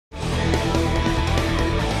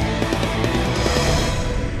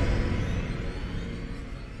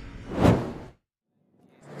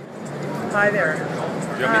Hi there.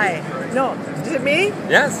 Hi. No, is it me?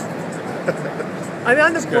 Yes. I'm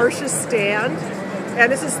on the Porsche stand, and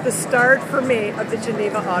this is the start for me of the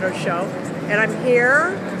Geneva Auto Show. And I'm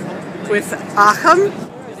here with Achim.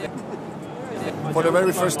 For the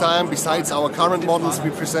very first time, besides our current models, we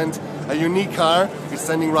present a unique car. It's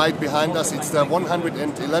standing right behind us. It's the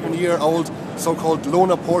 111-year-old so-called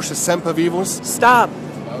Lohner Porsche Sempervivus. Stop.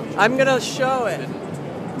 I'm going to show it.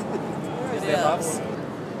 Yes.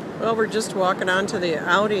 Well, we're just walking onto the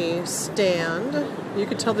Audi stand. You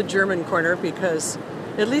could tell the German corner because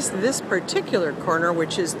at least this particular corner,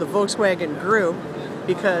 which is the Volkswagen Group,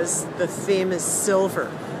 because the theme is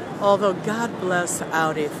silver. Although God bless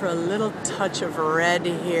Audi for a little touch of red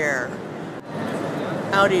here.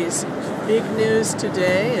 Audi's big news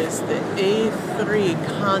today is the A3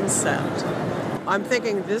 concept. I'm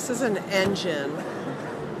thinking this is an engine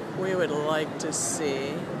we would like to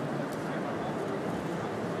see.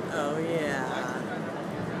 Oh yeah.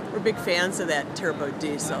 We're big fans of that turbo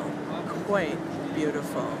diesel. Quite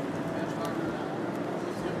beautiful.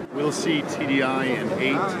 We'll see TDI in 8,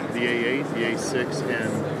 the A8, the A6,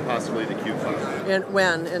 and possibly the Q5. And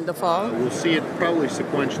when? In the fall? We'll see it probably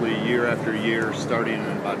sequentially year after year, starting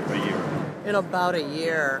in about a year. In about a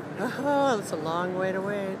year. Oh, that's a long way to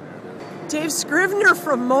wait. Dave Scrivener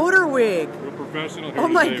from Motor Week. We're professional here. Oh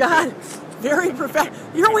my today, God. Very professional.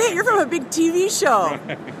 You're from a big TV show.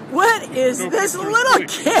 Right. What is No this pictures, little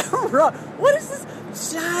please. camera? What is this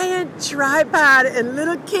giant tripod and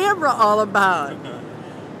little camera all about?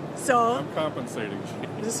 So I'm compensating.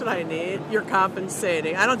 this is what I need. You're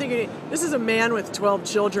compensating. I don't think you need. This is a man with 12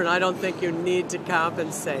 children. I don't think you need to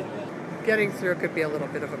compensate. Getting through could be a little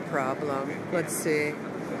bit of a problem. Let's see.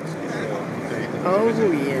 Oh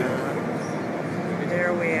yeah.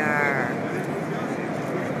 There we are.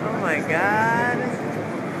 Oh my God.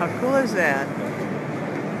 How cool is that?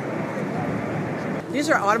 These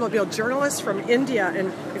are automobile journalists from India,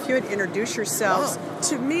 and if you would introduce yourselves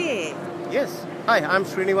to me. Yes. Hi, I'm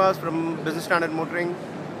Srinivas from Business Standard Motoring,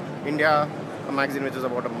 India, a magazine which is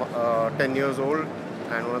about 10 years old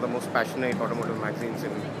and one of the most passionate automotive magazines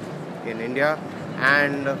in India,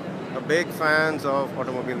 and a big fans of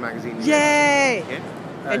automobile magazines. Yay! Okay.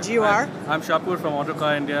 And you are? I'm Shapur from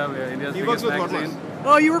Autocar India. We're India's He biggest works with magazine.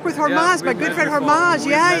 Oh, you work with Hormaz, my we've good met friend before. Hormaz.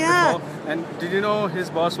 We've Yeah, met yeah. before. And did you know his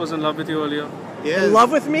boss was in love with you earlier? Yes. In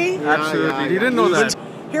love with me? Absolutely. He didn't know that.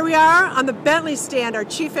 Here we are on the Bentley stand, our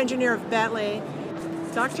chief engineer of Bentley,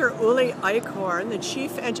 Dr. Uli Eichhorn, the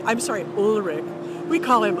chief Ulrich. We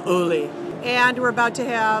call him Uli. And we're about to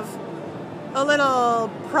have a little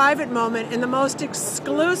private moment in the most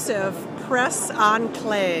exclusive press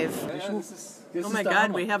enclave. Oh my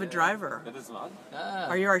God, we have a driver.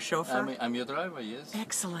 Are you our chauffeur? I'm your driver, yes.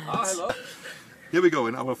 Excellent. Here we go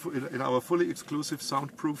in our fully exclusive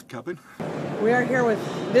soundproofed cabin. We are here with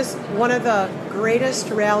one of the greatest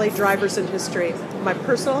rally drivers in history, my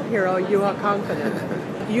personal hero, Juha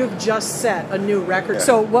Kankkonen. You've just set a new record. Yeah.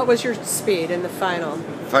 So what was your speed in the final?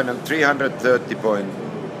 Final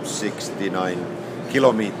 330.69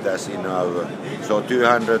 kilometers in hour. So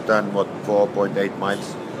 4.8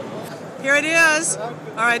 miles. Here it is. All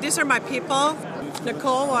right, these are my people.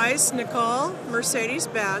 Nicole Weiss,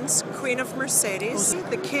 Mercedes-Benz, Queen of Mercedes,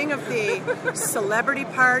 the king of the celebrity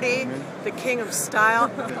party, the king of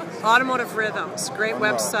style, Automotive Rhythms, great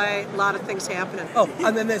website, a lot of things happening. Oh,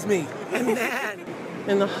 and then there's me. And then,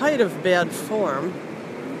 in the height of bad form,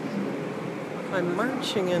 I'm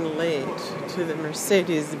marching in late to the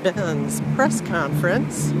Mercedes-Benz press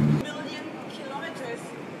conference.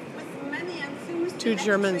 Two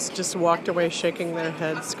Germans just walked away shaking their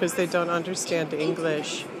heads because they don't understand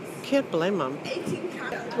English. Can't blame them.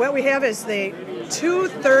 What we have is the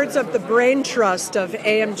 2/3 of the brain trust of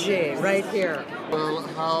AMG right here. Well,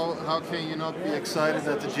 how can you not be excited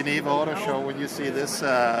at the Geneva Auto Show when you see this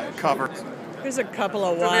cover? Here's a couple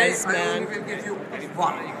of wise men.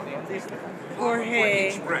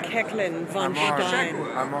 Jorge Kecklin von Stein.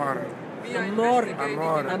 Amor.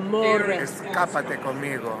 Escápate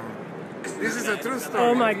conmigo. This is a true story.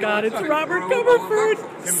 Oh my God, it's Robert Comerford,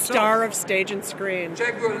 star of Stage and Screen.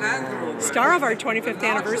 Star of our 25th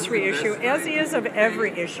anniversary issue, as he is of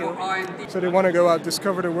every issue. So they want to go out,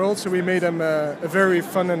 discover the world, so we made them a very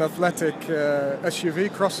fun and athletic SUV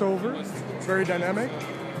crossover. Very dynamic,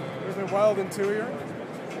 with a wild interior.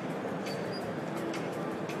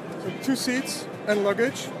 So 2 seats and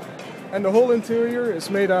luggage, and the whole interior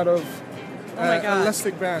is made out of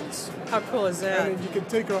elastic bands. How cool is that? And you can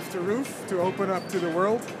take off the roof to open up to the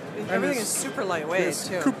world. Everything is super lightweight, it's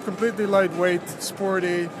too. Completely lightweight,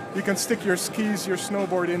 sporty. You can stick your skis, your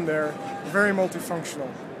snowboard in there. Very multifunctional.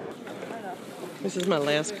 This is my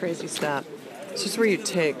last crazy stop. This is where you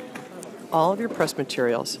take all of your press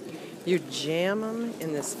materials, you jam them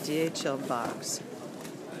in this DHL box.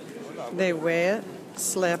 They weigh it,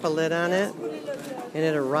 slap a lid on it, and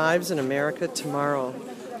it arrives in America tomorrow.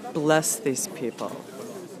 Bless these people.